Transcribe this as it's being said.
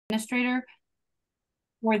Administrator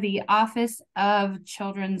for the Office of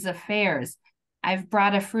Children's Affairs. I've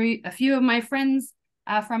brought a few of my friends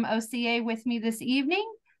from OCA with me this evening,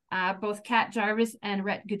 both Kat Jarvis and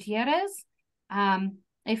Rhett Gutierrez.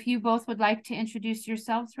 If you both would like to introduce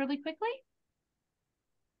yourselves really quickly.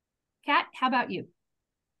 Kat, how about you?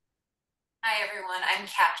 Hi, everyone. I'm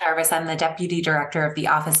Kat Jarvis. I'm the Deputy Director of the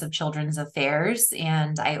Office of Children's Affairs,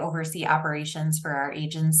 and I oversee operations for our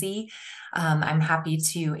agency. I'm happy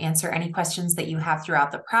to answer any questions that you have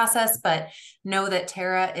throughout the process, but know that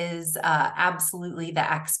Tara is absolutely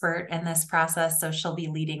the expert in this process, so she'll be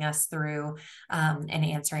leading us through and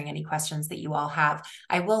answering any questions that you all have.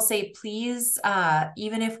 I will say, please,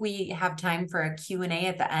 even if we have time for a Q&A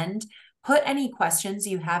at the end, put any questions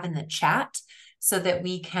you have in the chat, so that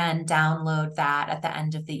we can download that at the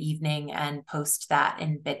end of the evening and post that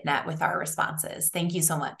in BidNet with our responses. Thank you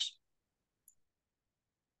so much.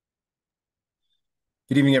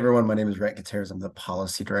 Good evening, everyone. My name is Rhett Gutierrez. I'm the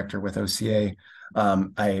Policy Director with OCA.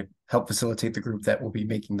 I help facilitate the group that will be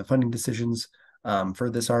making the funding decisions for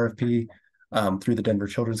this RFP through the Denver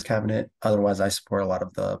Children's Cabinet. Otherwise, I support a lot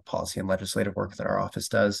of the policy and legislative work that our office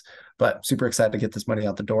does. But super excited to get this money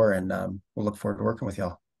out the door, and we'll look forward to working with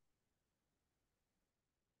y'all.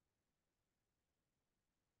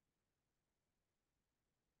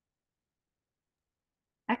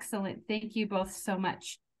 Excellent. Thank you both so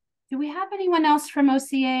much. Do we have anyone else from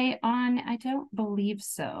OCA on? I don't believe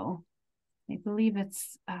so. I believe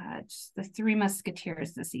it's just the Three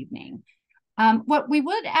Musketeers this evening. What we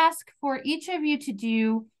would ask for each of you to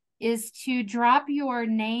do is to drop your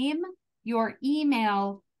name, your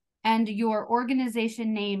email, and your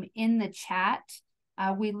organization name in the chat.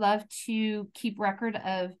 We love to keep record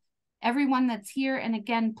of everyone that's here. And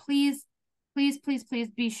again, please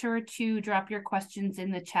be sure to drop your questions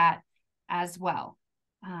in the chat as well.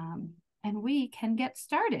 And we can get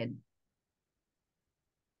started.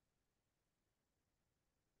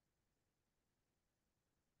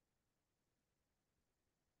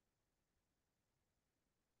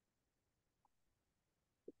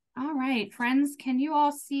 All right, friends, can you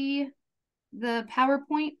all see the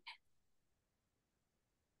PowerPoint?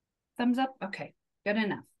 Thumbs up? Okay, good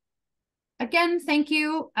enough. Again, thank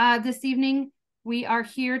you. This evening, we are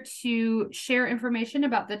here to share information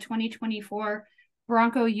about the 2024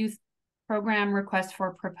 Bronco Youth Program Request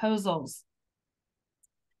for Proposals.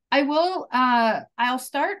 I'll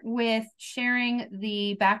start with sharing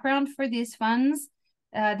the background for these funds.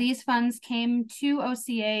 These funds came to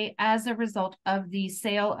OCA as a result of the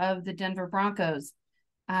sale of the Denver Broncos.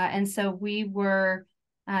 And so we were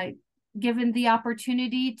given the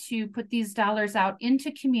opportunity to put these dollars out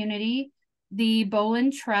into community. The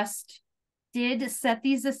Bolin Trust did set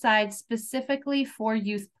these aside specifically for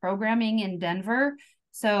youth programming in Denver.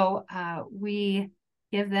 So we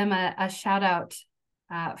give them a shout out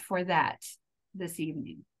for that this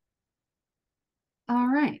evening. All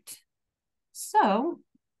right. So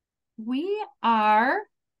we are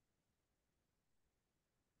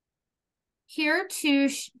here to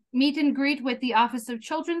meet and greet with the Office of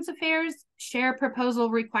Children's Affairs, share proposal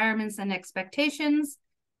requirements and expectations,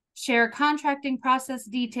 share contracting process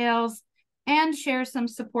details, and share some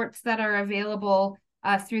supports that are available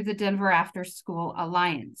through the Denver After School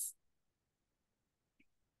Alliance.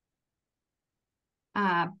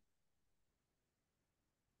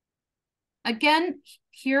 Again,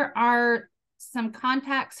 here are some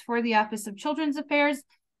contacts for the Office of Children's Affairs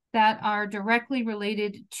that are directly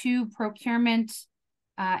related to procurement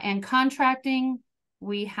and contracting.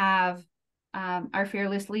 We have our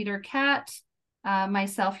fearless leader, Kat,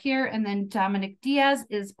 myself here, and then Dominic Diaz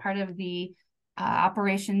is part of the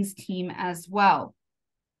operations team as well.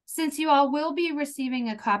 Since you all will be receiving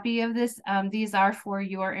a copy of this, these are for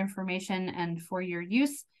your information and for your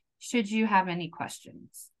use, should you have any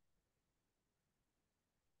questions.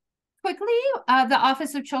 Quickly, the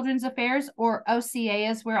Office of Children's Affairs, or OCA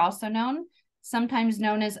as we're also known, sometimes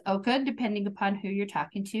known as OCA, depending upon who you're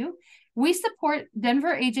talking to. We support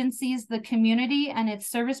Denver agencies, the community, and its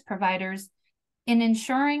service providers in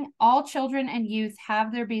ensuring all children and youth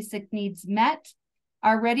have their basic needs met,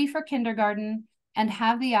 are ready for kindergarten, and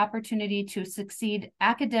have the opportunity to succeed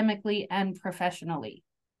academically and professionally.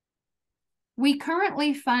 We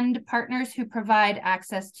currently fund partners who provide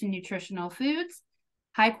access to nutritional foods,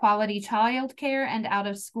 high-quality childcare and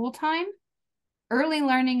out-of-school time, early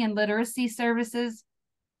learning and literacy services,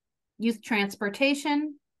 youth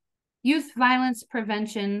transportation, youth violence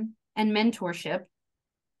prevention and mentorship,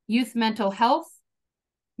 youth mental health,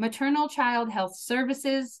 maternal child health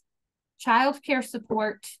services, child care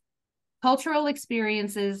support, cultural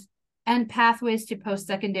experiences, and pathways to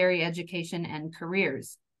post-secondary education and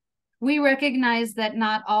careers. We recognize that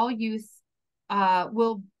not all youth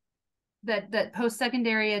that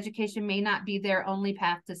post-secondary education may not be their only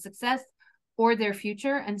path to success or their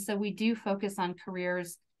future. And so we do focus on career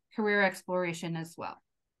exploration as well.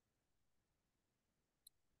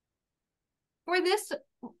 For this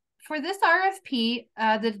RFP,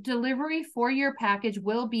 the delivery for your package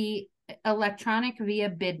will be electronic via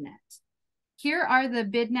BidNet. Here are the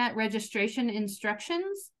BidNet registration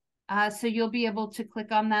instructions. So you'll be able to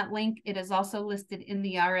click on that link. It is also listed in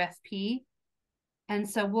the RFP. And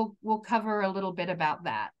so we'll cover a little bit about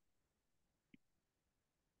that.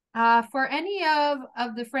 For any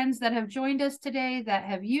of the friends that have joined us today that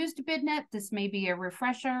have used BidNet, this may be a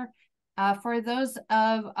refresher. For those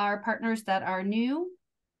of our partners that are new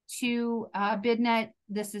to BidNet,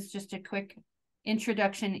 this is just a quick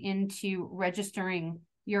introduction into registering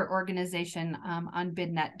your organization on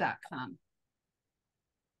bidnet.com.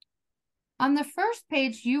 On the first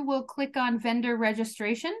page, you will click on vendor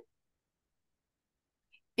registration.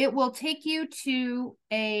 It will take you to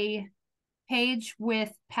a page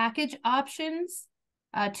with package options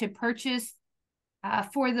to purchase.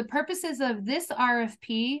 For the purposes of this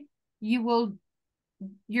RFP,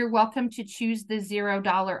 you're welcome to choose the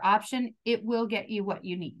 $0 option. It will get you what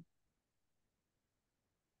you need.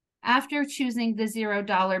 After choosing the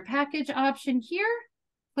 $0 package option here,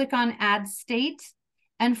 click on Add State.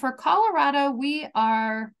 And for Colorado, we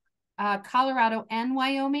are Colorado and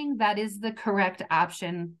Wyoming. That is the correct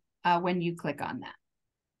option when you click on that.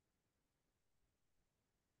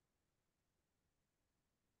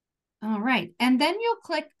 All right, and then you'll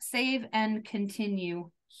click Save and Continue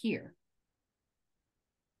here.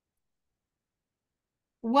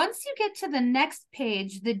 Once you get to the next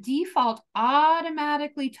page, the default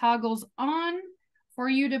automatically toggles on for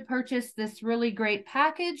you to purchase this really great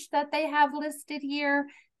package that they have listed here.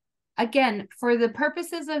 Again, for the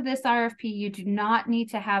purposes of this RFP, you do not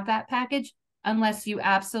need to have that package unless you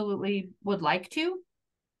absolutely would like to.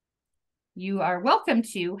 You are welcome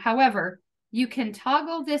to. However, you can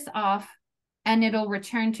toggle this off and it'll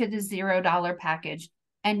return to the $0 package,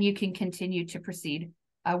 and you can continue to proceed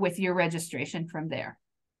with your registration from there.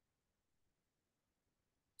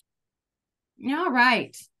 All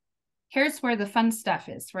right, here's where the fun stuff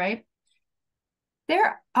is, right?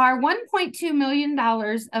 There are $1.2 million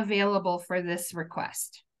available for this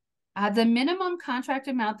request. The minimum contract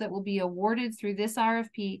amount that will be awarded through this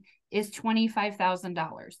RFP is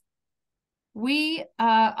 $25,000. We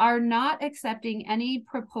are not accepting any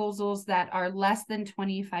proposals that are less than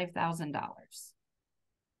 $25,000.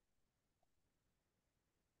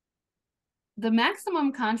 The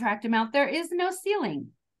maximum contract amount, there is no ceiling.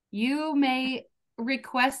 You may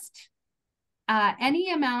request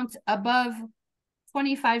any amount above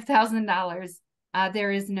 $25,000.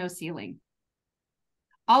 There is no ceiling.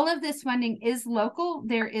 All of this funding is local.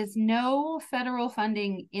 There is no federal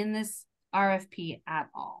funding in this RFP at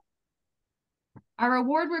all. Our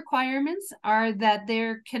award requirements are that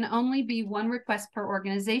there can only be one request per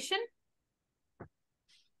organization.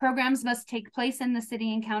 Programs must take place in the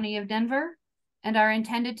city and county of Denver and are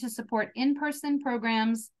intended to support in-person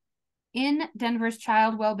programs in Denver's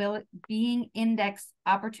Child Well-Being Index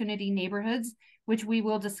opportunity neighborhoods, which we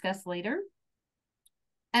will discuss later.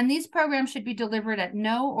 And these programs should be delivered at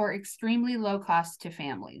no or extremely low cost to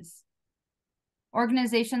families.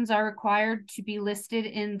 Organizations are required to be listed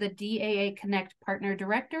in the DAA Connect Partner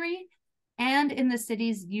Directory and in the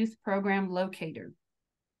city's youth program locator.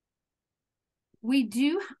 We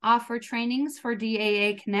do offer trainings for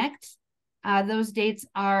DAA Connect. Those dates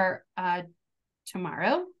are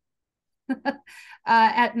tomorrow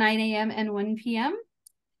at 9 a.m. and 1 p.m.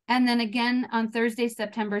 And then again on Thursday,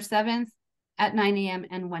 September 7th at 9 a.m.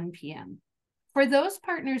 and 1 p.m. For those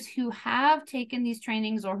partners who have taken these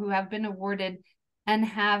trainings or who have been awarded and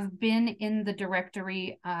have been in the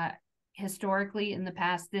directory historically in the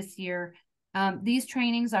past this year, these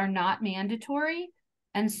trainings are not mandatory.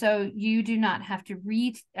 And so you do not have to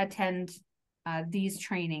re-attend these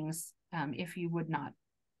trainings if you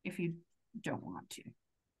don't want to.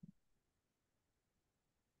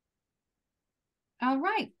 All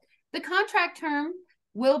right, the contract term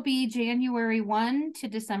will be January 1 to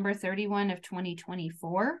December 31 of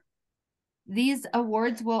 2024. These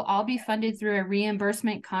awards will all be funded through a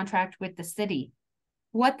reimbursement contract with the city.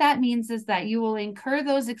 What that means is that you will incur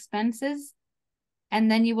those expenses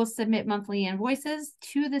and then you will submit monthly invoices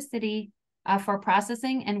to the city for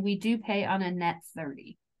processing, and we do pay on a net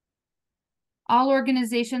 30. All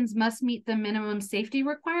organizations must meet the minimum safety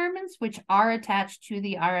requirements, which are attached to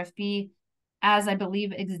the RFP as, I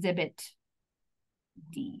believe, Exhibit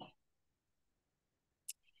D.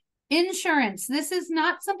 Insurance. This is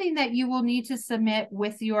not something that you will need to submit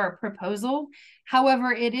with your proposal.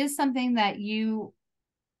 However, it is something that you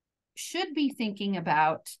should be thinking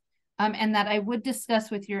about, and that I would discuss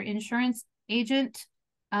with your insurance agent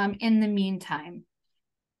in the meantime.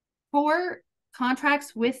 For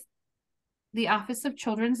contracts with the Office of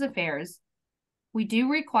Children's Affairs, we do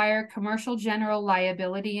require commercial general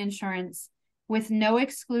liability insurance with no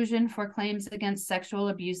exclusion for claims against sexual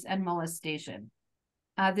abuse and molestation.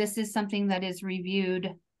 This is something that is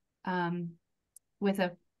reviewed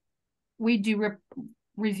we do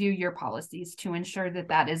review your policies to ensure that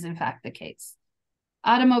that is in fact the case.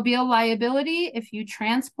 Automobile liability, if you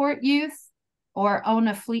transport youth or own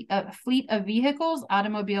a fleet of vehicles,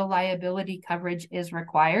 automobile liability coverage is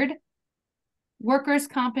required. Workers'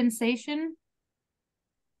 compensation,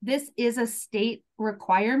 this is a state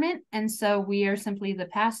requirement, and so we are simply the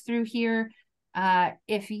pass-through here.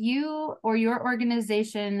 If you or your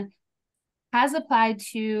organization has applied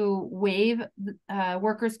to waive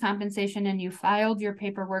workers' compensation and you filed your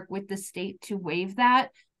paperwork with the state to waive that,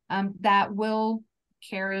 that will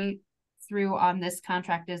carry through on this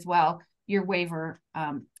contract as well, your waiver,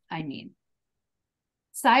 I mean.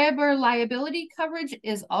 Cyber liability coverage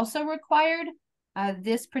is also required.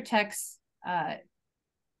 This protects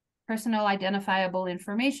personal identifiable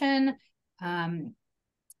information,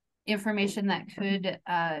 information that could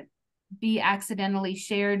be accidentally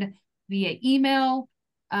shared via email.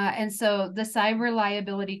 And so the cyber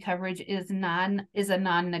liability coverage is a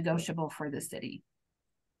non-negotiable for the city.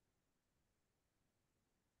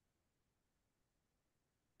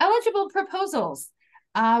 Eligible proposals.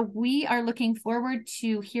 We are looking forward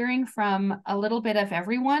to hearing from a little bit of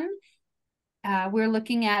everyone. We're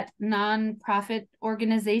looking at nonprofit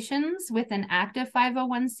organizations with an active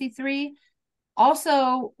 501c3.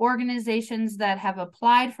 Also, organizations that have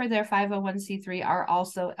applied for their 501c3 are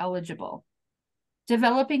also eligible.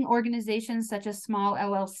 Developing organizations such as small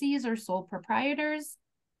LLCs or sole proprietors.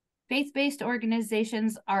 Faith-based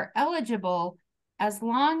organizations are eligible as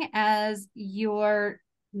long as you're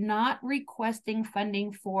not requesting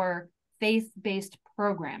funding for faith-based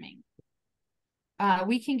programming.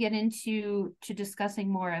 We can get into discussing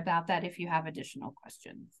more about that if you have additional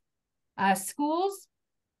questions. Schools,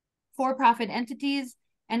 for-profit entities,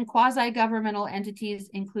 and quasi-governmental entities,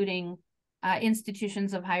 including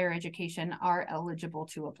institutions of higher education, are eligible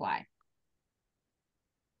to apply.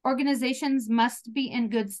 Organizations must be in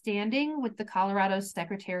good standing with the Colorado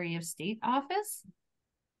Secretary of State office.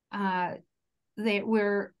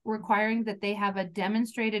 We're requiring that they have a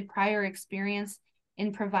demonstrated prior experience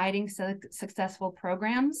in providing successful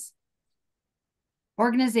programs.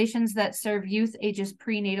 Organizations that serve youth ages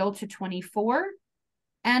prenatal to 24,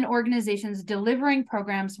 and organizations delivering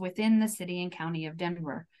programs within the city and county of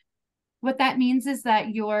Denver. What that means is that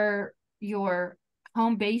your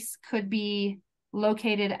home base could be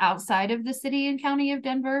located outside of the city and county of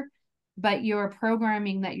Denver, but your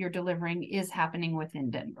programming that you're delivering is happening within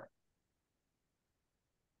Denver.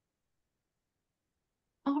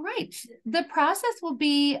 All right, the process will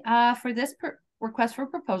be for this request for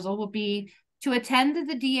proposal will be to attend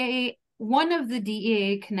the one of the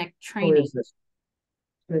DEA Connect trainings,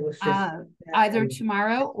 either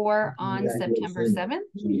tomorrow or on September 7th.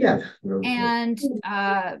 Yeah. And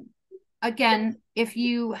again, if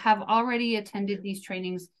you have already attended these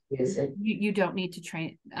trainings, you don't need to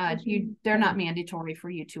train. They're not mandatory for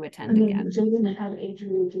you to attend again. Can everyone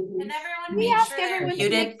make sure they're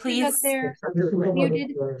muted, please? They're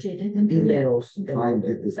muted. Try and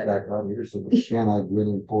get this back out here so we cannot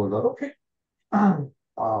really pull it up. Okay.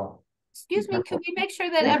 Excuse me, could we make sure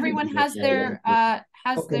that everyone has their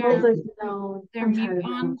their mute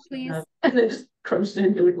on, please? And it's crunched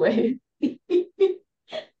into a way.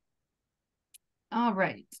 All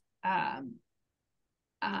right.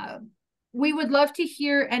 We would love to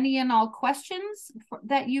hear any and all questions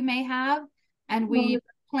that you may have, and we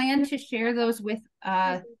plan to share those with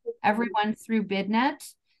everyone through BidNet.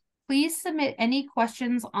 Please submit any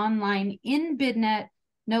questions online in BidNet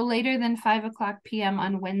no later than 5 p.m.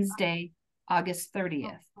 on Wednesday, August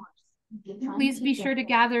 30th. Please be sure to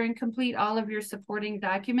gather and complete all of your supporting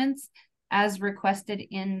documents as requested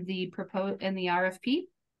in the RFP.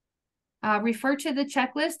 Refer to the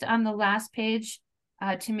checklist on the last page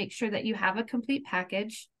to make sure that you have a complete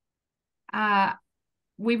package.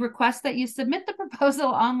 We request that you submit the proposal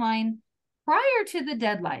online prior to the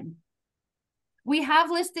deadline. We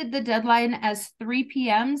have listed the deadline as 3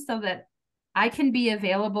 p.m. so that I can be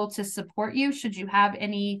available to support you should you have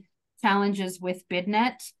any challenges with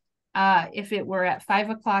BidNet. If it were at 5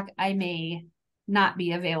 o'clock, I may not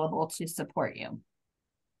be available to support you.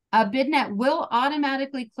 BidNet will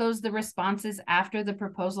automatically close the responses after the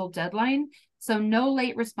proposal deadline, so no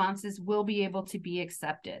late responses will be able to be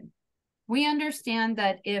accepted. We understand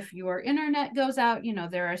that if your internet goes out, you know,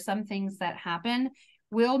 there are some things that happen.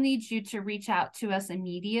 We'll need you to reach out to us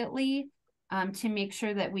immediately to make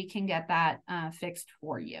sure that we can get that fixed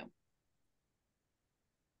for you.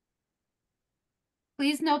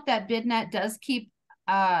 Please note that BidNet does keep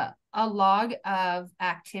a log of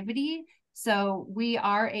activity, so we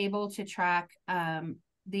are able to track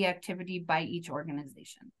the activity by each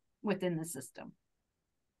organization within the system.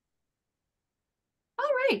 All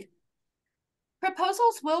right.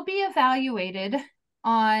 Proposals will be evaluated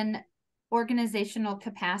on organizational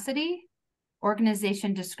capacity,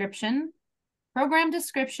 organization description, program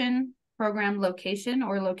location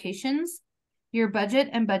or locations, your budget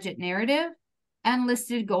and budget narrative, and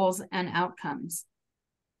listed goals and outcomes.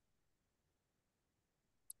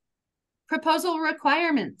 Proposal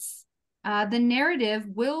requirements. The narrative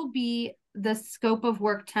will be the scope of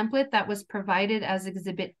work template that was provided as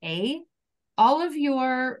Exhibit A. All of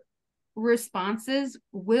your responses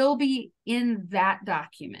will be in that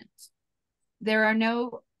document. There are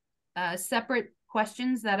no separate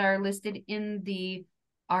questions that are listed in the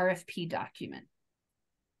RFP document.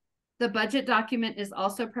 The budget document is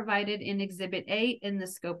also provided in Exhibit A in the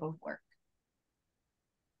scope of work.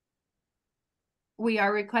 We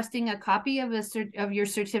are requesting a copy of your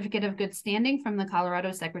certificate of good standing from the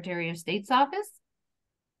Colorado Secretary of State's office.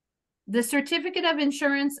 The certificate of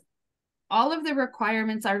insurance, all of the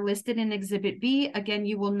requirements are listed in Exhibit B. Again,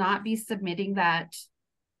 you will not be submitting that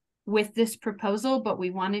with this proposal, but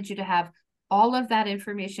we wanted you to have all of that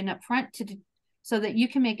information up front so that you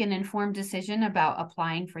can make an informed decision about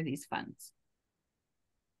applying for these funds.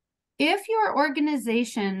 If your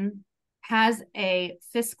organization has a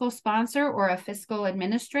fiscal sponsor or a fiscal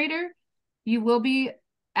administrator, you will be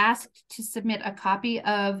asked to submit a copy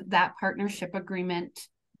of that partnership agreement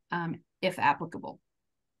if applicable.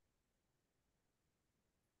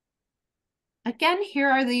 Again, here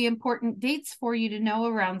are the important dates for you to know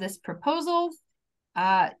around this proposal.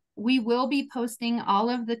 We will be posting all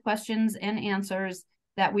of the questions and answers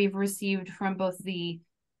that we've received from both the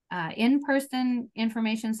in-person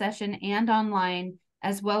information session and online,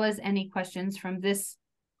 as well as any questions from this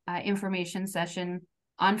information session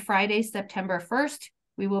on Friday, September 1st.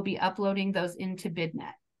 We will be uploading those into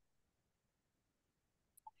BidNet.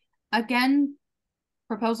 Again,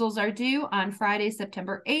 proposals are due on Friday,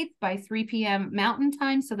 September 8th by 3 p.m. Mountain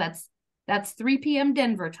Time. So that's 3 p.m.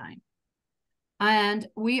 Denver time. And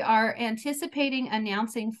we are anticipating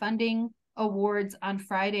announcing funding awards on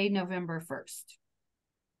Friday, November 1st.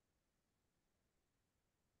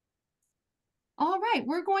 All right,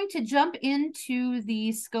 we're going to jump into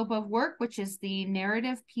the scope of work, which is the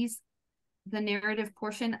narrative piece, the narrative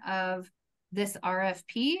portion of this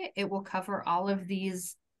RFP. It will cover all of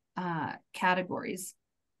these categories.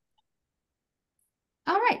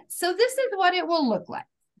 All right, so this is what it will look like,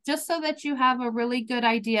 just so that you have a really good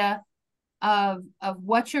idea of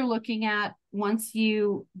what you're looking at once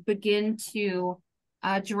you begin to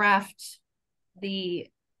draft the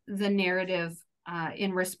narrative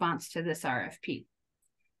in response to this RFP.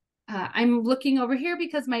 I'm looking over here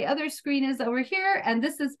because my other screen is over here, and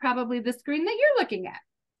this is probably the screen that you're looking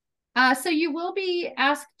at. So you will be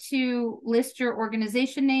asked to list your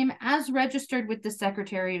organization name as registered with the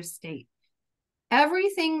Secretary of State.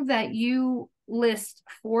 Everything that you list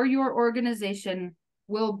for your organization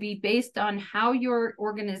will be based on how your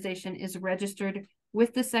organization is registered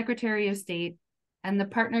with the Secretary of State and the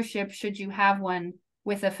partnership, should you have one,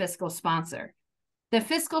 with a fiscal sponsor. The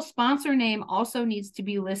fiscal sponsor name also needs to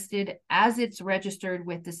be listed as it's registered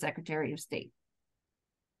with the Secretary of State.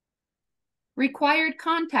 Required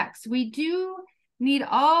contacts. We do need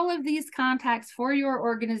all of these contacts for your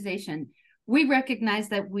organization. We recognize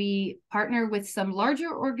that we partner with some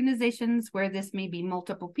larger organizations where this may be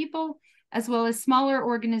multiple people, as well as smaller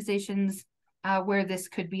organizations where this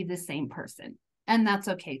could be the same person. And that's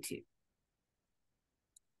okay too.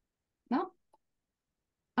 No?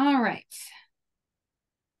 All right.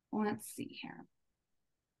 Let's see here.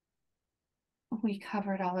 We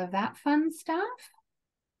covered all of that fun stuff.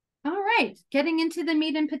 All right, getting into the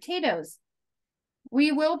meat and potatoes.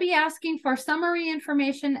 We will be asking for summary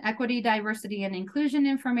information, equity, diversity, and inclusion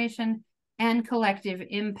information, and collective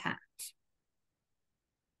impact.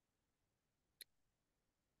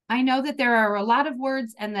 I know that there are a lot of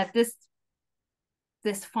words and that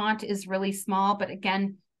this font is really small, but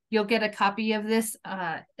again, you'll get a copy of this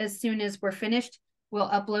as soon as we're finished. We'll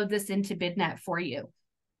upload this into BidNet for you.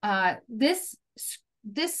 This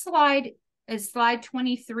slide is slide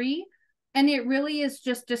 23. And it really is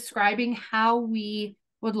just describing how we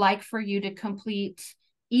would like for you to complete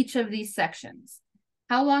each of these sections.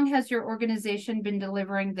 How long has your organization been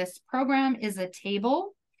delivering this program is a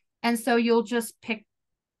table. And so you'll pick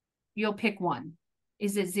one.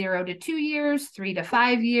 Is it 0 to 2 years, 3 to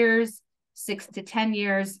 5 years, 6 to 10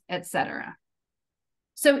 years, etc.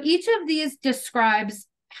 So each of these describes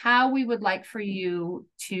how we would like for you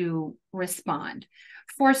to respond.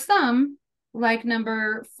 For some, like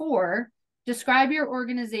number 4, describe your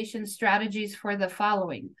organization's strategies for the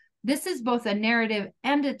following. This is both a narrative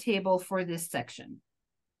and a table for this section.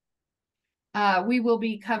 We will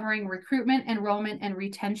be covering recruitment, enrollment, and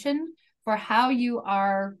retention for how you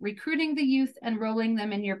are recruiting the youth, enrolling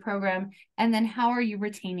them in your program, and then how are you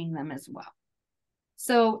retaining them as well.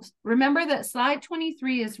 So remember that slide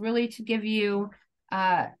 23 is really to give you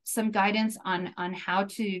some guidance on how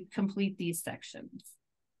to complete these sections.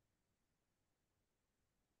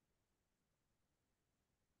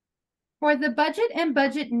 For the budget and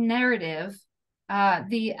budget narrative,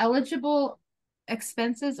 the eligible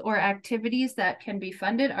expenses or activities that can be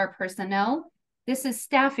funded are personnel. This is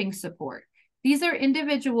staffing support. These are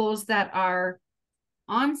individuals that are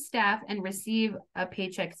on staff and receive a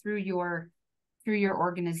paycheck through your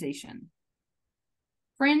organization.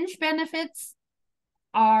 Fringe benefits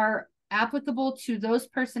are applicable to those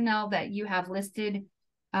personnel that you have listed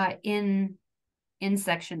in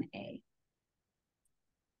section A.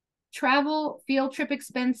 Travel, field trip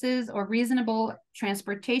expenses, or reasonable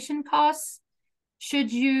transportation costs.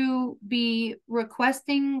 Should you be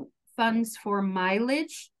requesting funds for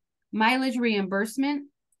mileage reimbursement,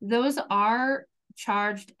 those are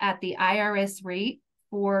charged at the IRS rate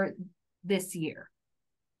for this year.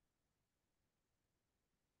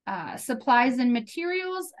 Supplies and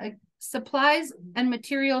materials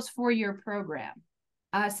for your program.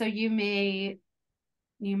 So you may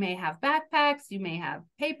have backpacks, you may have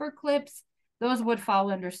paper clips. Those would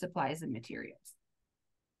fall under supplies and materials.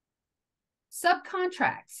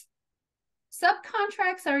 Subcontracts.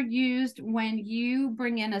 Subcontracts are used when you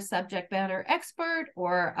bring in a subject matter expert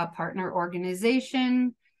or a partner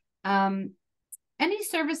organization. Any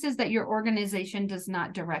services that your organization does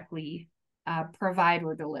not directly provide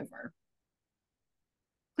or deliver.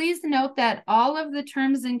 Please note that all of the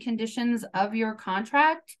terms and conditions of your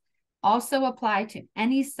contract also apply to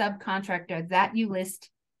any subcontractor that you list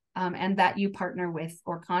and that you partner with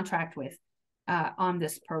or contract with on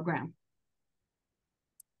this program.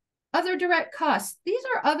 Other direct costs. These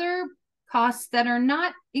are other costs that are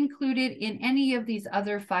not included in any of these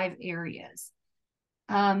other 5 areas.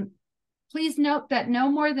 Please note that no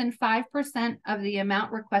more than 5% of the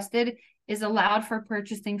amount requested is allowed for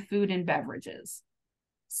purchasing food and beverages.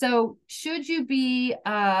 So should you be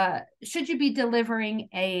delivering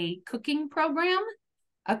a cooking program,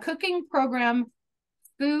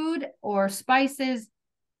 food or spices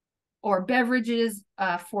or beverages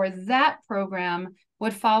for that program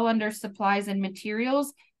would fall under supplies and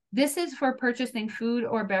materials. This is for purchasing food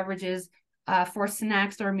or beverages for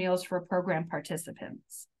snacks or meals for program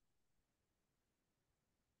participants.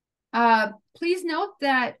 Please note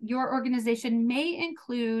that your organization may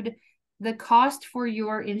include the cost for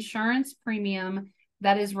your insurance premium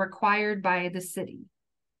that is required by the city.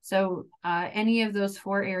 So any of those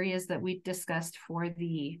 4 areas that we discussed for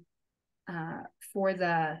the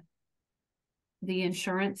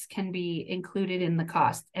insurance can be included in the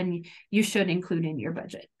cost, and you should include in your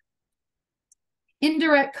budget.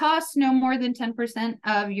 Indirect costs, no more than 10%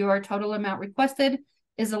 of your total amount requested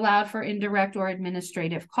is allowed for indirect or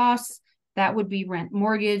administrative costs. That would be rent,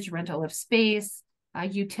 mortgage, rental of space,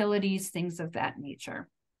 utilities, things of that nature.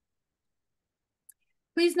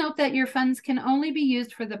 Please note that your funds can only be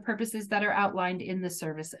used for the purposes that are outlined in the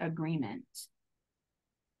service agreement.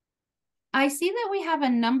 I see that we have a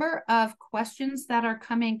number of questions that are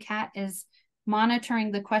coming. Kat is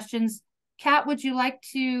monitoring the questions. Kat, would you like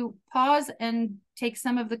to pause and take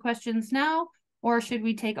some of the questions now, or should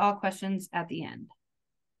we take all questions at the end?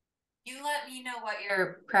 You let me know what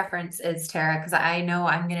your preference is, Tara, because I know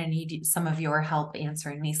I'm going to need some of your help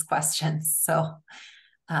answering these questions. So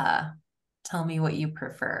tell me what you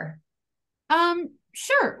prefer.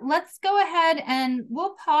 Sure. Let's go ahead and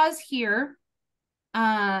we'll pause here.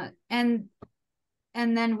 And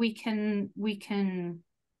then we can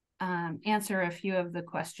answer a few of the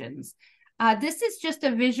questions. This is just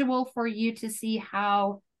a visual for you to see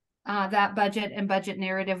how that budget and budget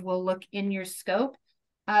narrative will look in your scope.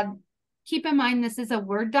 Keep in mind, this is a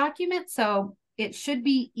Word document, so it should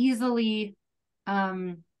be easily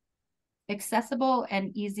accessible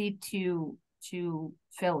and easy to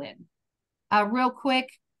fill in. Real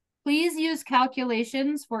quick, Please use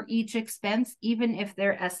calculations for each expense, even if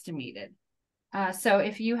they're estimated. So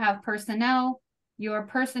if you have personnel, your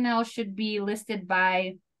personnel should be listed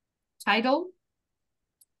by title,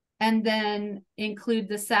 and then include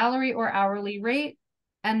the salary or hourly rate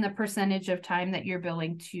and the percentage of time that you're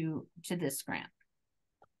billing to this grant.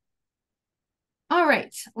 All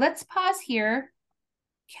right, let's pause here.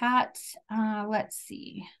 Kat, let's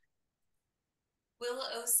see. Will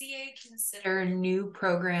OCA consider new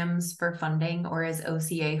programs for funding, or is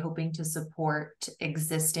OCA hoping to support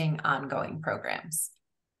existing ongoing programs?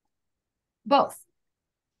 Both.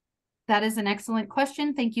 That is an excellent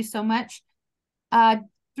question. Thank you so much.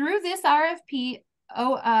 Through this RFP,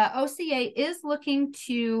 OCA is looking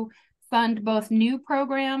to fund both new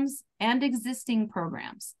programs and existing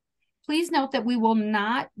programs. Please note that we will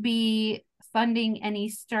not be funding any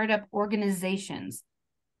startup organizations.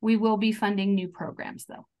 We will be funding new programs,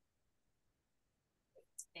 though.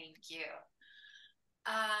 Thank you.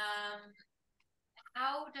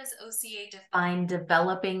 How does OCA define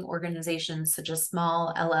developing organizations such as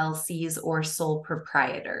small LLCs or sole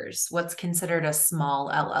proprietors? What's considered a small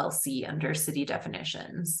LLC under city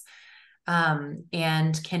definitions?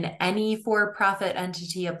 And can any for-profit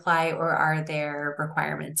entity apply, or are there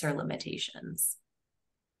requirements or limitations?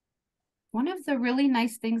 One of the really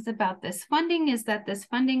nice things about this funding is that this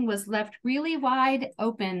funding was left really wide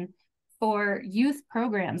open for youth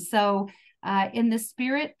programs. So in the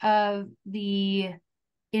spirit of the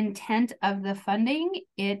intent of the funding,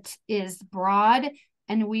 it is broad,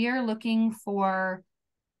 and we are looking for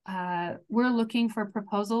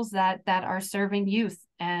proposals that are serving youth.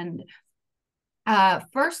 And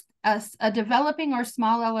first, a developing or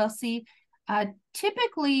small LLC,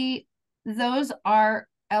 typically those are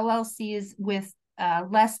LLCs with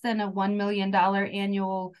less than a $1 million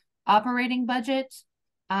annual operating budget,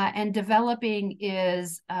 and developing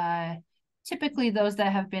is typically those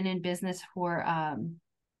that have been in business for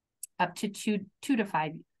up to two to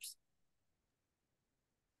 5 years.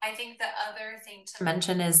 I think the other thing to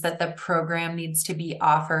mention is that the program needs to be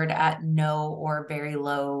offered at no or very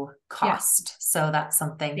low cost. Yes. So that's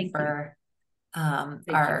something for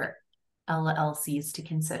our LLCs to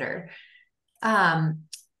consider.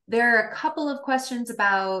 There are a couple of questions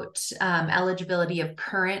about eligibility of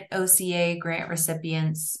current OCA grant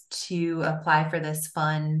recipients to apply for this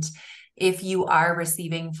fund. If you are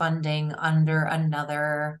receiving funding under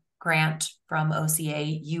another grant from OCA,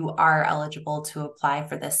 you are eligible to apply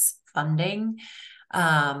for this funding.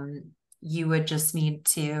 You would just need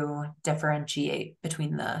to differentiate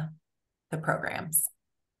between the programs.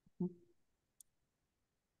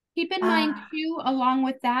 Keep in mind too, along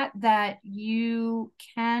with that, that you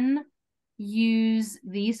can use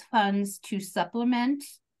these funds to supplement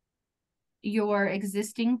your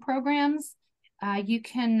existing programs. You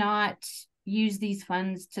cannot use these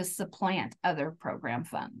funds to supplant other program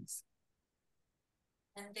funds.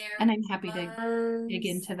 And I'm happy to dig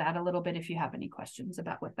into that a little bit if you have any questions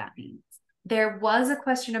about what that means. There was a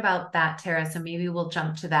question about that, Tara, so maybe we'll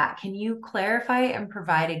jump to that. Can you clarify and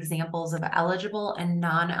provide examples of eligible and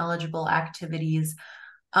non-eligible activities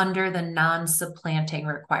under the non-supplanting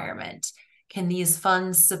requirement? Can these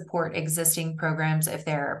funds support existing programs if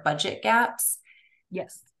there are budget gaps?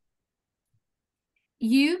 Yes.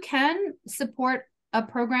 You can support a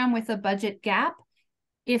program with a budget gap.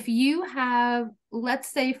 If you have,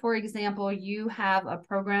 let's say, for example, you have a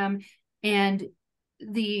program and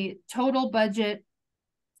the total budget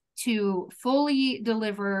to fully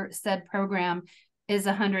deliver said program is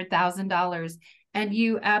 $100,000, and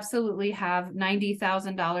you absolutely have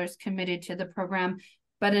 $90,000 committed to the program,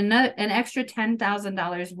 but an extra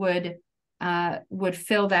 $10,000 would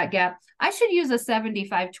fill that gap. I should use a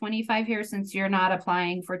 75-25 here since you're not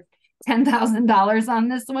applying for $10,000 on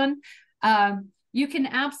this one. You can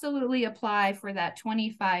absolutely apply for that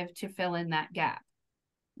 25 to fill in that gap.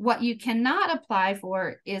 What you cannot apply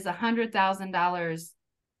for is $100,000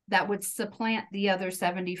 that would supplant the other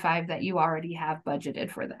 75 that you already have budgeted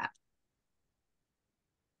for that.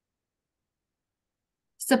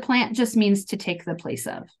 Supplant just means to take the place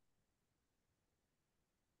of.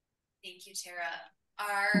 Thank you, Tara.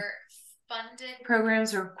 Are funded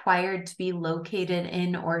programs required to be located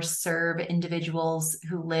in or serve individuals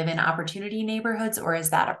who live in opportunity neighborhoods, or is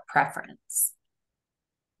that a preference?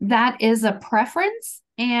 That is a preference,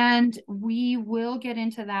 and we will get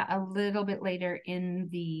into that a little bit later in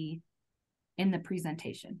the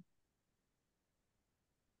presentation.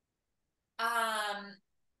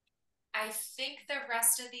 I think the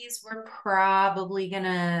rest of these we're probably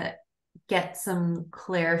gonna get some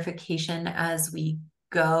clarification as we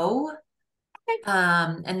go.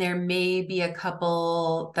 And there may be a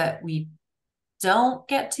couple that we don't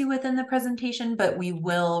get to within the presentation, but we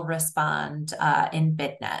will respond in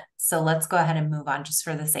BidNet. So let's go ahead and move on just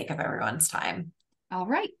for the sake of everyone's time. All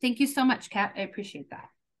right. Thank you so much, Kat. I appreciate that.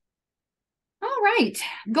 All right.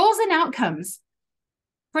 Goals and outcomes.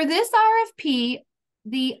 For this RFP,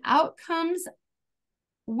 the outcomes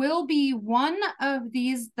will be one of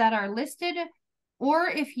these that are listed, or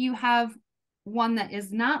if you have one that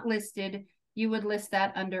is not listed, you would list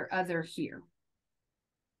that under other here.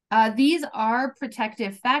 These are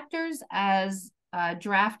protective factors as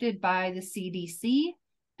drafted by the CDC.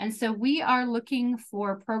 And so we are looking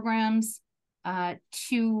for programs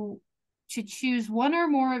to choose one or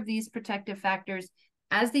more of these protective factors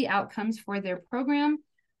as the outcomes for their program.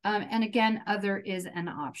 And again, other is an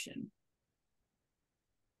option.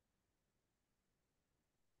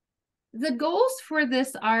 The goals for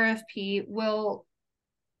this RFP will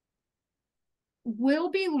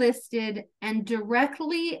be listed and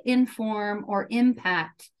directly inform or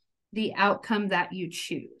impact the outcome that you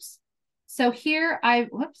choose. So here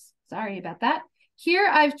sorry about that. Here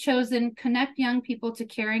I've chosen connect young people to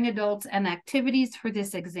caring adults and activities for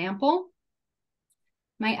this example.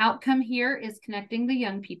 My outcome here is connecting the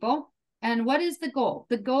young people. And what is the goal?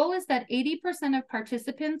 The goal is that 80% of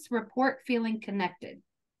participants report feeling connected.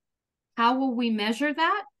 How will we measure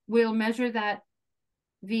that? We'll measure that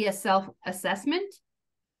via self-assessment,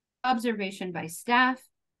 observation by staff.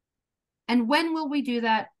 And when will we do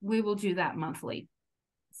that? We will do that monthly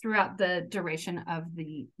throughout the duration of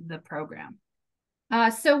the program.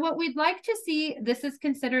 So what we'd like to see, this is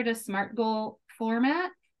considered a SMART goal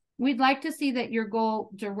format. We'd like to see that your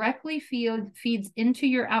goal directly feeds into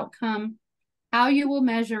your outcome, how you will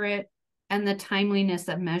measure it, and the timeliness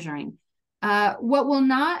of measuring.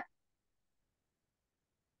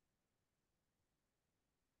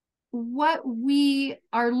 What we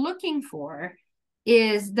are looking for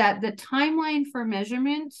is that the timeline for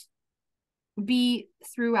measurement be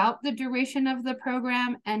throughout the duration of the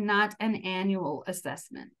program and not an annual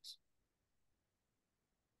assessment.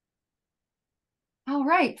 All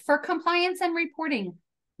right, for compliance and reporting,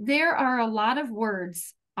 there are a lot of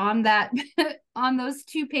words on that on those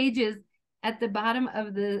 2 pages at the bottom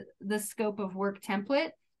of the scope of work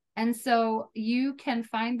template. And so you can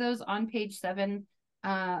find those on page 7.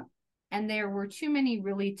 And there were too many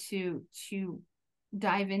really to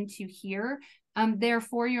dive into here. They're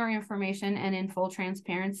for your information and in full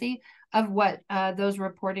transparency of what those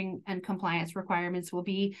reporting and compliance requirements will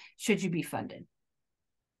be should you be funded.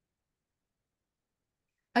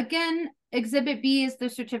 Again, Exhibit B is the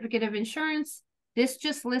certificate of insurance. This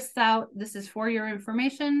just lists out, this is for your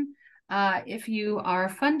information. If you are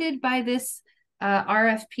funded by this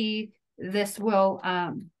RFP, this will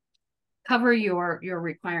cover your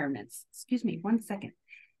requirements. Excuse me, 1 second.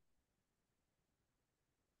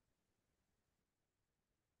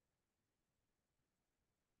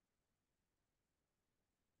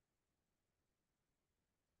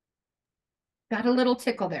 Got a little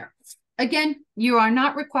tickle there. Again, you are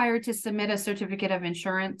not required to submit a certificate of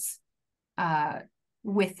insurance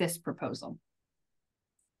with this proposal.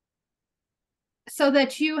 So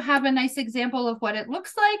that you have a nice example of what it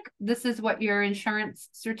looks like, this is what your insurance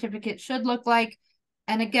certificate should look like.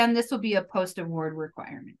 And again, this will be a post-award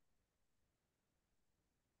requirement.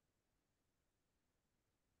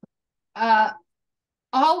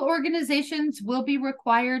 All organizations will be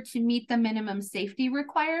required to meet the minimum safety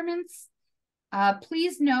requirements.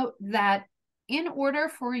 Please note that in order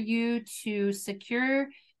for you to secure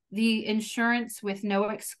the insurance with no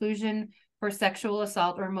exclusion for sexual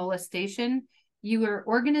assault or molestation, your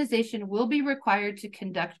organization will be required to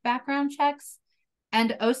conduct background checks,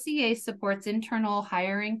 and OCA supports internal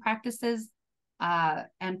hiring practices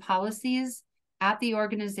and policies at the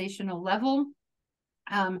organizational level.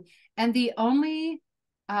 And the only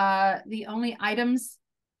items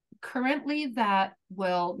currently that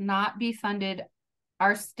will not be funded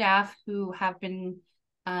are staff who have been,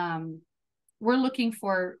 we're looking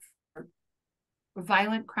for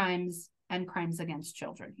violent crimes and crimes against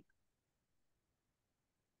children.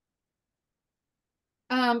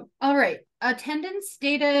 All right, attendance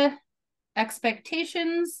data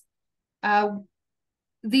expectations.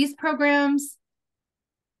 These programs,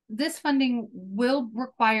 this funding will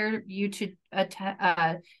require you to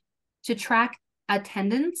track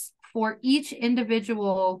attendance for each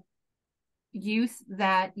individual youth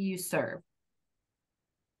that you serve.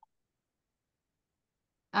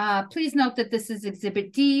 Please note that this is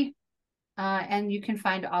Exhibit D, and you can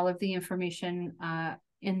find all of the information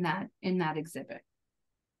in that exhibit.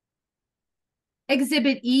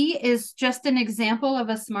 Exhibit E is just an example of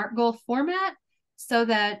a SMART goal format, so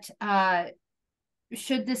that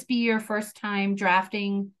should this be your first time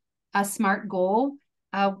drafting a SMART goal,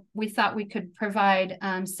 we thought we could provide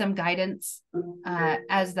some guidance,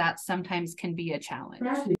 as that sometimes can be a challenge.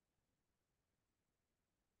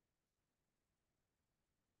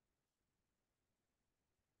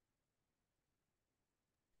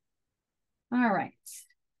 All right.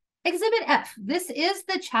 Exhibit F, this is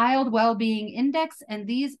the Child Wellbeing Index, and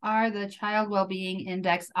these are the Child Wellbeing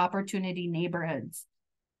Index opportunity neighborhoods.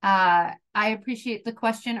 I appreciate the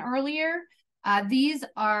question earlier. These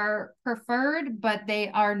are preferred, but they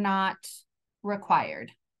are not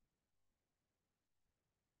required.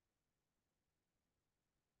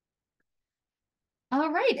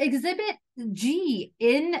 All right, Exhibit G.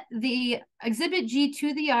 In the Exhibit G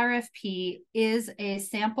to the RFP is a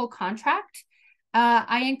sample contract.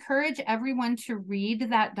 I encourage everyone to read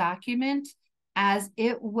that document, as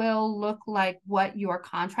it will look like what your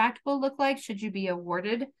contract will look like should you be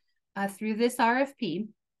awarded through this RFP.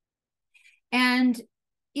 And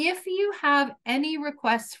if you have any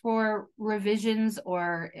requests for revisions,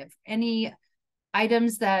 or if any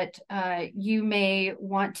items that you may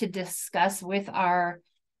want to discuss with our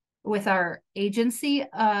agency,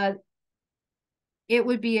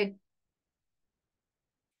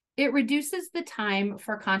 it reduces the time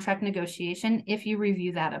for contract negotiation if you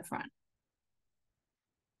review that up front.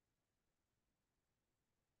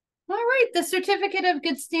 All right, the certificate of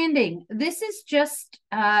good standing. This is just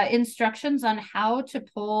instructions on how to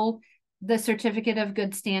pull the certificate of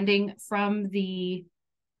good standing from the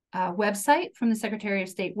website, from the Secretary of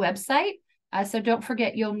State website. So don't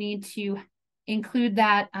forget, you'll need to include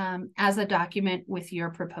that as a document with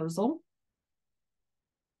your proposal.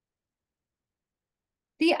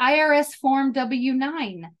 The IRS Form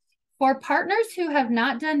W-9. For partners who have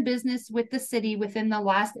not done business with the city within the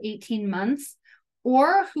last 18 months,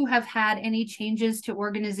 or who have had any changes to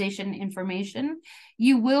organization information,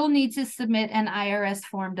 you will need to submit an IRS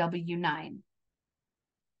Form W-9.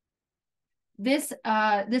 This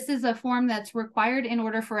is a form that's required in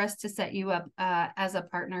order for us to set you up as a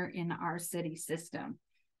partner in our city system.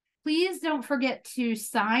 Please don't forget to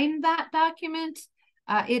sign that document.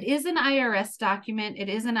 It is an IRS document. It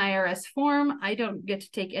is an IRS form. I don't get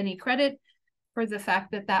to take any credit for the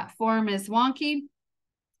fact that that form is wonky.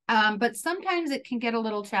 But sometimes it can get a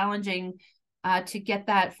little challenging to get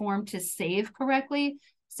that form to save correctly.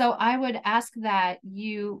 So I would ask that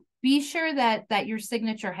you be sure that your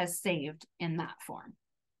signature has saved in that form.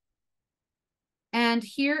 And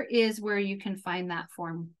here is where you can find that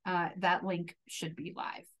form. That link should be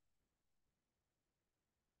live.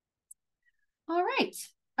 All right.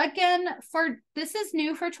 Again, this is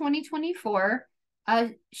new for 2024.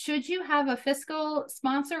 Should you have a fiscal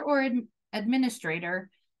sponsor or administrator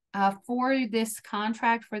for this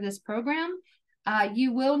contract, for this program,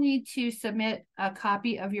 you will need to submit a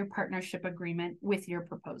copy of your partnership agreement with your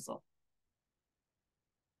proposal.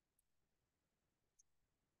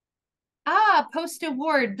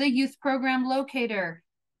 Post-award, the youth program locator.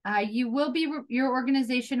 Your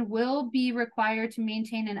organization will be required to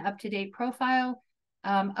maintain an up-to-date profile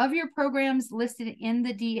of your programs listed in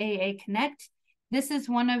the DAA Connect. This is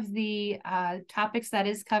one of the topics that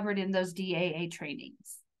is covered in those DAA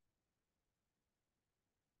trainings.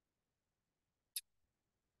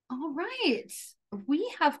 All right,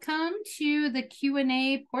 we have come to the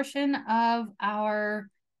Q&A portion of our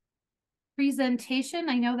presentation.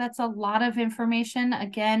 I know that's a lot of information.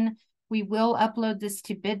 Again, we will upload this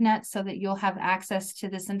to BidNet so that you'll have access to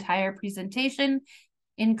this entire presentation,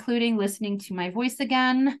 including listening to my voice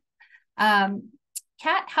again. Kat,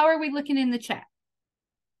 how are we looking in the chat?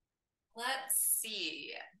 Let's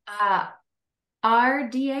see. Are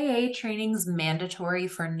DAA trainings mandatory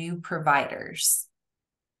for new providers?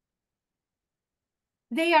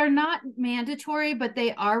 They are not mandatory, but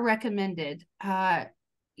they are recommended.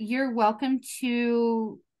 You're welcome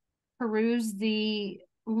to peruse the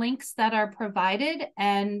links that are provided,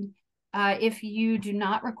 and if you do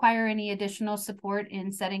not require any additional support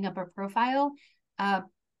in setting up a profile,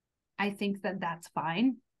 I think that that's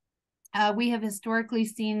fine. We have historically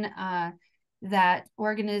seen that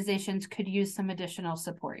organizations could use some additional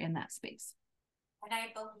support in that space. And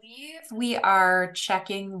I believe we are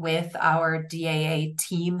checking with our DAA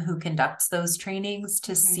team who conducts those trainings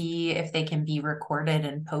to see if they can be recorded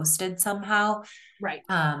and posted somehow. Right.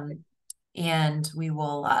 And we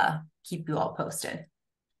will keep you all posted.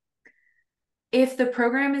 If the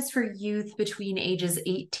program is for youth between ages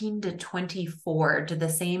 18 to 24, do the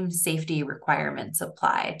same safety requirements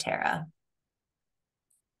apply, Tara?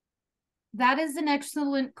 That is an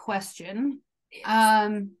excellent question.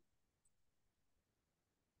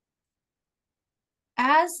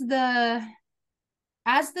 As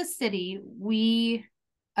the city, we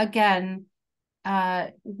again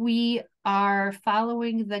we are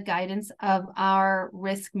following the guidance of our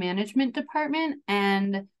risk management department,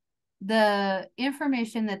 and the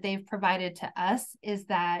information that they've provided to us is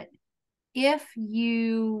that in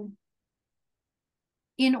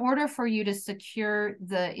order for you to secure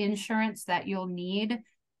the insurance that you'll need,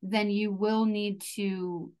 then you will need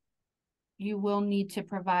to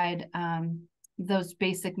provide those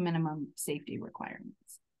basic minimum safety requirements.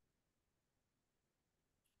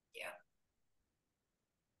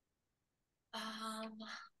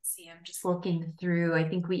 Let's see, I'm just looking through. I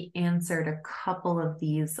think we answered a couple of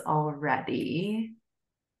these already.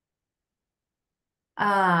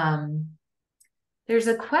 There's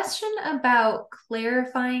a question about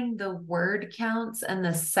clarifying the word counts and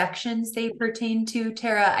the sections they pertain to.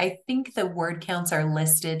 Tara, I think the word counts are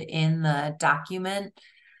listed in the document.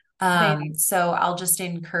 So I'll just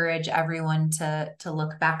encourage everyone to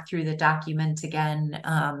look back through the document again.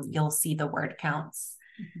 You'll see the word counts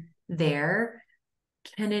there.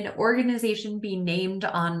 Can an organization be named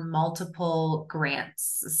on multiple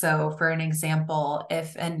grants? So for an example,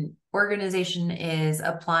 if an organization is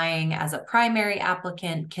applying as a primary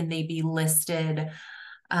applicant, can they be listed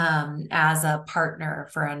as a partner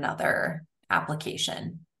for another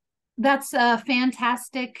application? That's a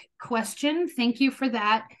fantastic question. Thank you for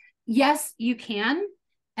that. Yes, you can.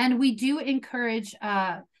 And we do encourage,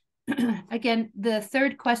 again, the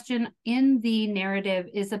third question in the narrative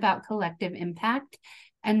is about collective impact.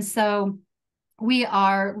 And so we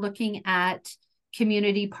are looking at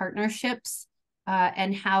community partnerships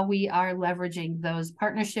and how we are leveraging those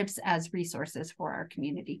partnerships as resources for our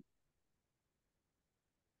community.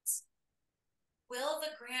 Will the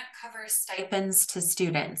grant cover stipends to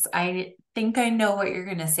students? I think I know what you're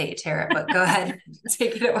going to say, Tara, but go ahead.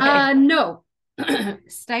 Take it away. No.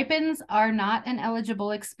 Stipends are not an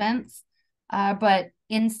eligible expense, but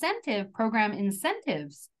program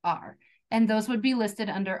incentives are, and those would be listed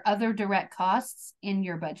under other direct costs in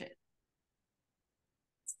your budget.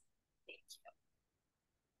 Thank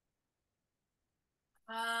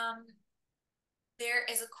you. There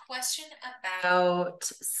is a question about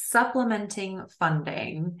supplementing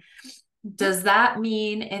funding. Does that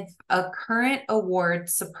mean if a current award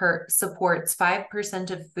supports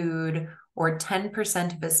 5% of food or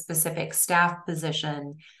 10% of a specific staff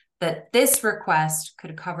position, that this request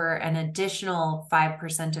could cover an additional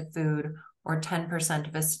 5% of food or 10%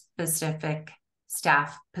 of a specific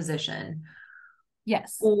staff position?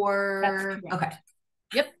 Yes. Or, okay.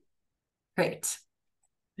 Yep. Great.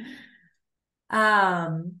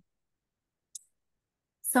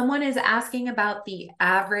 Someone is asking about the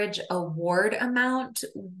average award amount.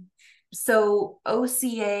 So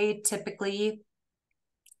OCA typically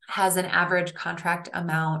has an average contract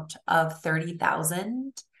amount of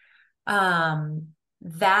 $30,000.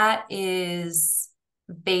 That is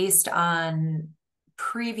based on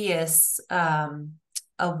previous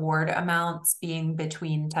award amounts being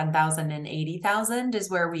between $10,000 and $80,000 is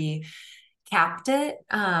where we capped it,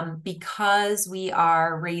 because we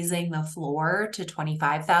are raising the floor to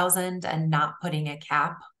 $25,000 and not putting a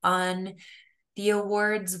cap on the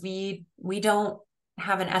awards. We don't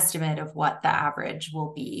have an estimate of what the average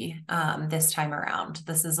will be this time around.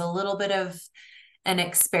 This is a little bit of an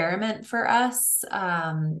experiment for us.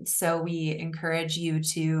 So we encourage you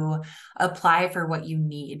to apply for what you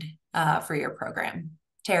need for your program.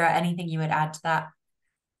 Tara, anything you would add to that?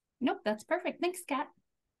 Nope, that's perfect. Thanks, Kat.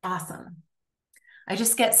 Awesome. I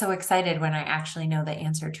just get so excited when I actually know the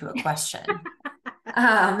answer to a question.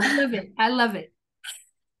 I love it. I love it.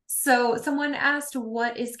 So someone asked,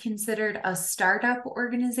 what is considered a startup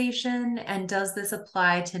organization, and does this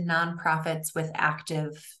apply to nonprofits with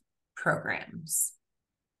active programs?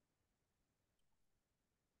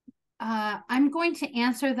 I'm going to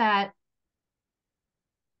answer that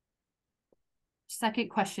second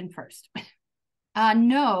question first.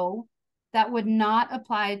 No, that would not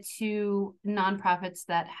apply to nonprofits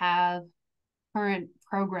that have current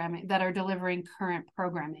programming, that are delivering current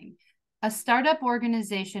programming. A startup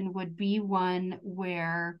organization would be one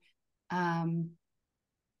where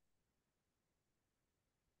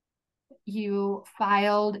you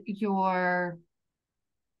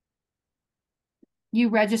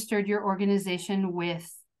registered your organization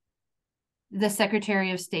with the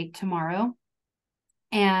Secretary of State tomorrow,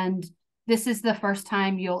 and this is the first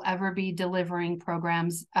time you'll ever be delivering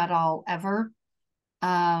programs at all, ever.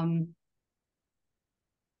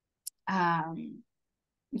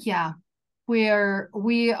 Yeah, we are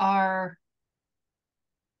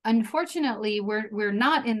unfortunately, we're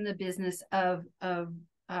not in the business of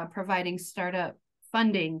providing startup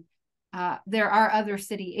funding. There are other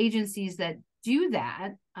city agencies that do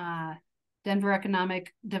that. Denver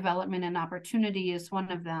Economic Development and Opportunity is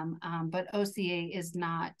one of them, but OCA is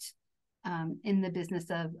not in the business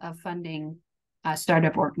of funding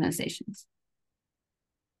startup organizations.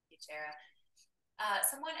 Thank you, Sarah.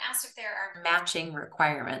 Someone asked if there are matching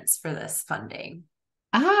requirements for this funding.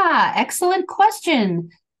 Excellent question.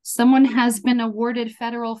 Someone has been awarded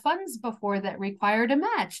federal funds before that required a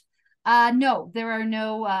match. No, there are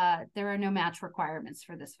no match requirements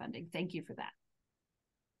for this funding. Thank you for that.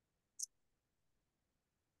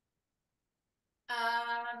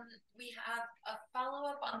 We have a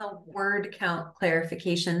follow-up on the word count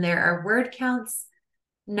clarification. There are word counts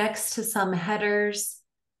next to some headers,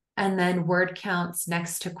 and then word counts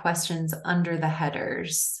next to questions under the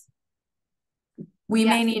headers. We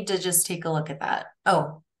may need to just take a look at that.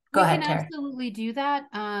 Oh, go ahead, Tara. We can absolutely do that.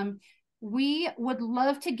 We would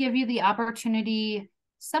love to give you the opportunity.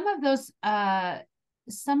 Some of those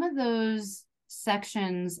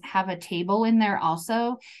sections have a table in there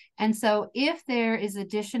also. And so if there is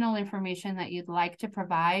additional information that you'd like to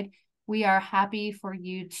provide, we are happy for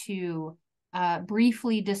you to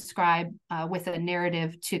briefly describe with a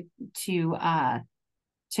narrative to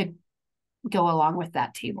go along with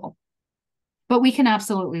that table. But we can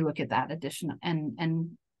absolutely look at that additional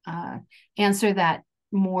and answer that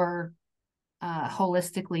more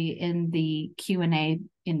holistically in the Q&A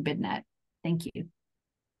in BidNet. Thank you.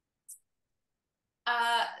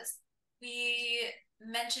 We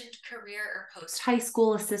mentioned career or post-high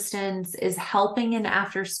school assistance is helping an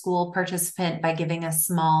after-school participant by giving a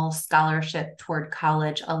small scholarship toward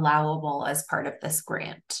college allowable as part of this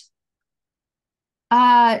grant.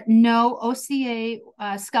 No, OCA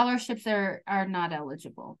scholarships are not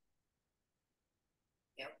eligible.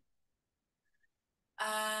 Yep.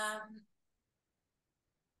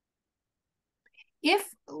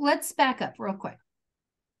 Let's back up real quick.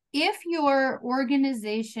 If your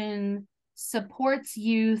organization supports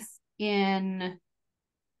youth in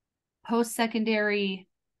post-secondary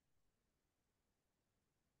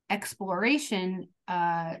exploration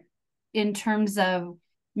in terms of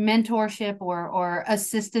mentorship or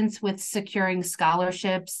assistance with securing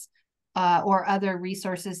scholarships or other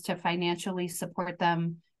resources to financially support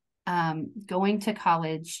them going to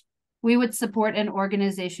college, we would support an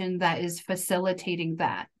organization that is facilitating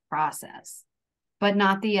that process, but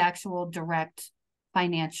not the actual direct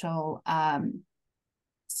financial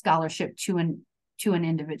scholarship to an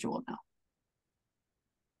individual. No.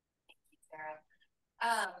 Thank you,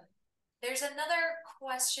 Sarah. There's another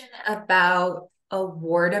question about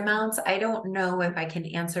award amounts. I don't know if I can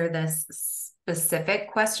answer this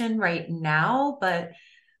specific question right now, but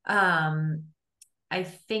I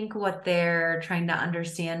think what they're trying to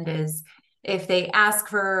understand is if they ask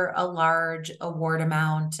for a large award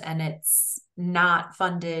amount and it's not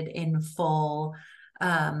funded in full,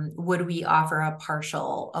 would we offer a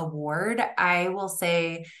partial award? I will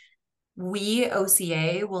say we,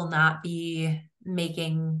 OCA, will not be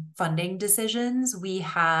making funding decisions. We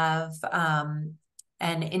have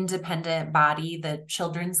an independent body, the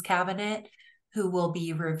Children's Cabinet, who will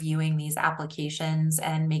be reviewing these applications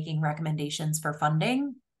and making recommendations for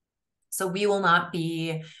funding. So we will not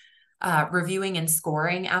be reviewing and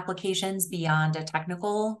scoring applications beyond a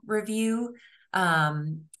technical review. So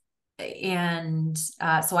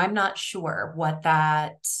I'm not sure what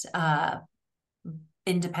that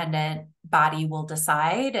independent body will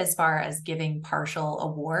decide as far as giving partial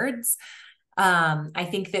awards. I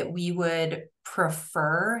think that we would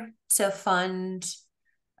prefer to fund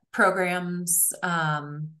programs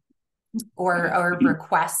or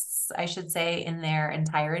requests, I should say, in their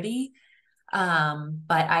entirety.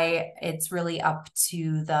 But it's really up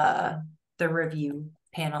to the review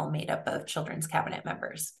panel made up of Children's Cabinet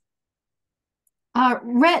members.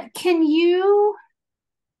 Rhett, can you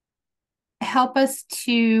help us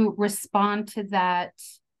to respond to that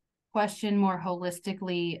question more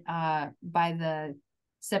holistically by the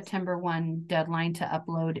September 1 deadline to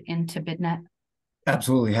upload into BidNet?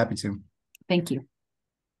 Absolutely, happy to. Thank you.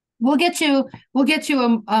 We'll get you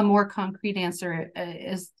a more concrete answer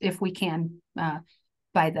as if we can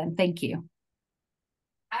by then. Thank you.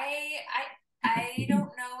 I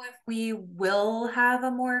don't know if we will have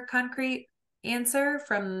a more concrete answer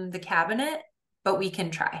from the cabinet, but we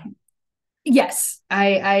can try. Yes,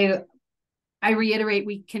 I reiterate,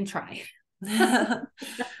 we can try. There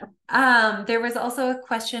was also a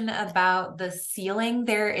question about the ceiling.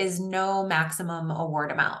 There is no maximum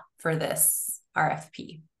award amount for this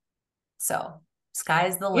RFP. So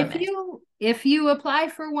sky's the limit. if you apply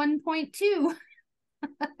for 1.2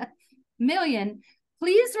 million,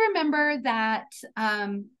 please remember that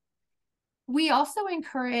we also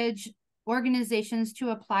encourage organizations to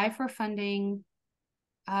apply for funding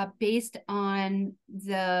based on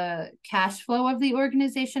the cash flow of the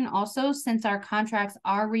organization. Also, since our contracts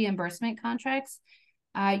are reimbursement contracts,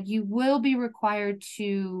 you will be required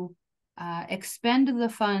to expend the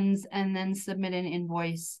funds and then submit an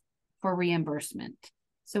invoice for reimbursement.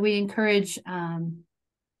 So we encourage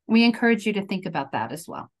you to think about that as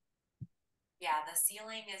well. Yeah, the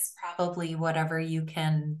ceiling is probably whatever you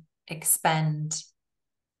can expend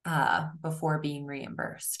before being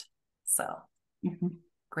reimbursed. So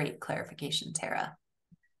great clarification, Tara.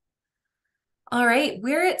 All right,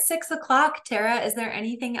 we're at 6 o'clock. Tara, is there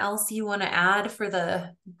anything else you want to add for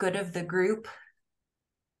the good of the group?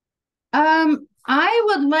 I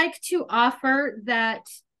would like to offer that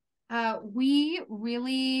we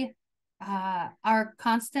really are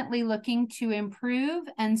constantly looking to improve.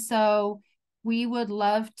 And so we would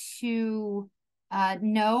love to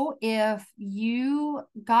know if you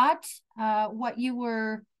got what you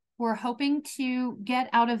were hoping to get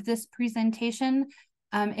out of this presentation.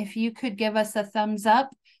 If you could give us a thumbs up.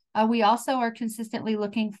 We also are consistently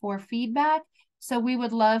looking for feedback. So we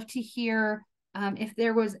would love to hear if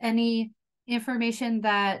there was any information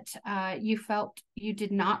that you felt you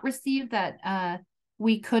did not receive that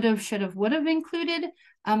we could have, should have, would have included.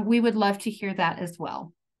 We would love to hear that as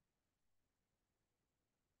well.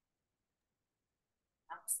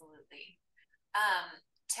 Absolutely.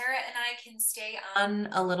 Tara and I can stay on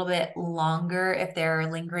a little bit longer if there are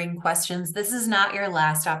lingering questions. This is not your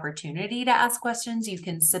last opportunity to ask questions. You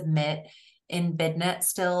can submit in BidNet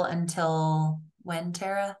still until when,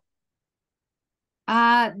 Tara?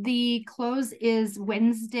 The close is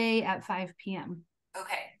Wednesday at 5 p.m.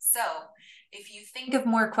 Okay, so if you think of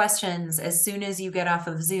more questions as soon as you get off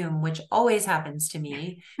of Zoom, which always happens to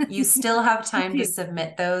me, you still have time to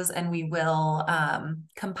submit those, and we will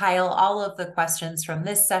compile all of the questions from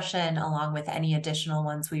this session along with any additional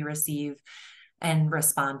ones we receive and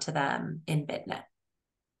respond to them in BidNet.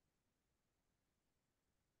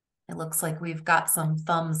 It looks like we've got some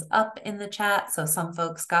thumbs up in the chat, so some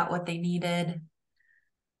folks got what they needed.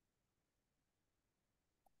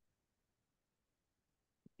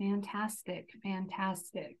 Fantastic,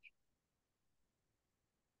 fantastic.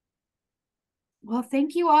 Well,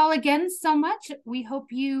 thank you all again so much. We hope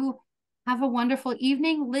you have a wonderful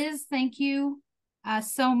evening. Liz, thank you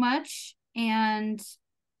so much. And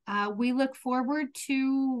we look forward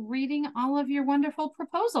to reading all of your wonderful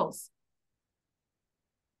proposals.